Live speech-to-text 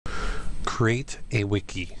Create a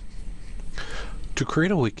wiki. To create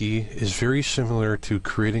a wiki is very similar to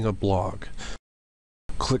creating a blog.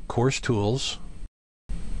 Click Course Tools,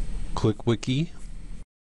 click Wiki,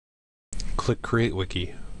 click Create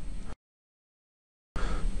Wiki.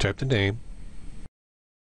 Type the name,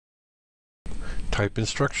 type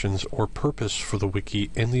instructions or purpose for the wiki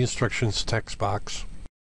in the instructions text box.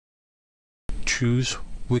 Choose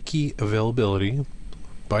Wiki Availability.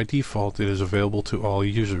 By default, it is available to all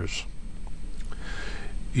users.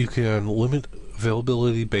 You can limit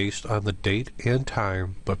availability based on the date and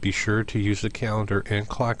time, but be sure to use the calendar and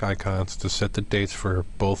clock icons to set the dates for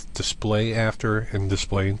both display after and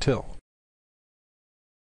display until.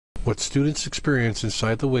 What students experience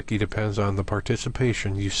inside the wiki depends on the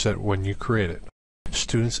participation you set when you create it.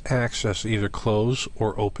 Students access either close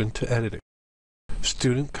or open to editing.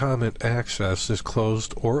 Student comment access is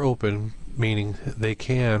closed or open, meaning they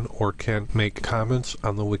can or can't make comments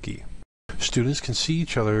on the wiki. Students can see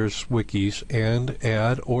each other's wikis and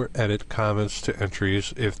add or edit comments to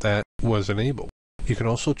entries if that was enabled. You can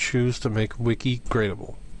also choose to make wiki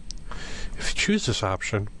gradable. If you choose this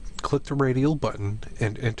option, click the radial button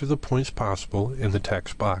and enter the points possible in the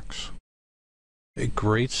text box. A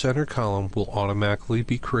grade center column will automatically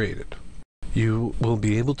be created. You will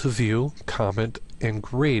be able to view, comment, and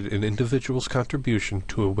grade an individual's contribution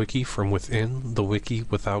to a wiki from within the wiki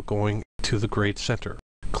without going to the grade center.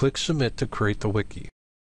 Click Submit to create the wiki.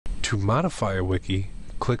 To modify a wiki,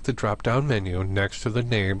 click the drop-down menu next to the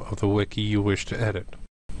name of the wiki you wish to edit.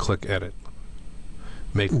 Click Edit.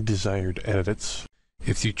 Make desired edits.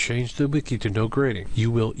 If you change the wiki to no grading, you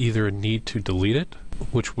will either need to delete it,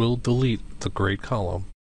 which will delete the grade column,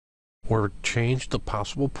 or change the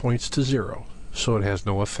possible points to 0, so it has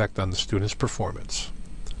no effect on the student's performance.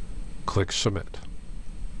 Click Submit.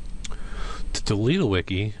 To delete a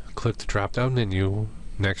wiki, click the drop-down menu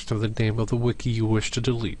next to the name of the wiki you wish to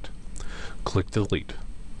delete. Click Delete.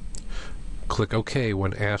 Click OK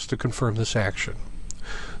when asked to confirm this action.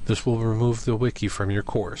 This will remove the wiki from your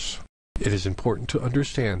course. It is important to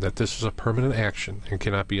understand that this is a permanent action and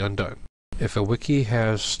cannot be undone. If a wiki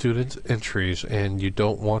has student entries and you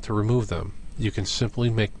don't want to remove them, you can simply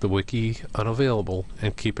make the wiki unavailable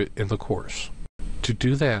and keep it in the course. To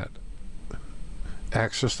do that,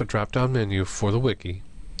 access the drop-down menu for the wiki,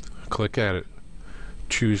 click Edit,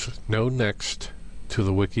 choose No Next to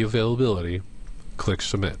the wiki availability, click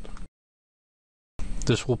Submit.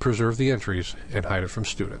 This will preserve the entries and hide it from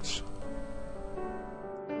students.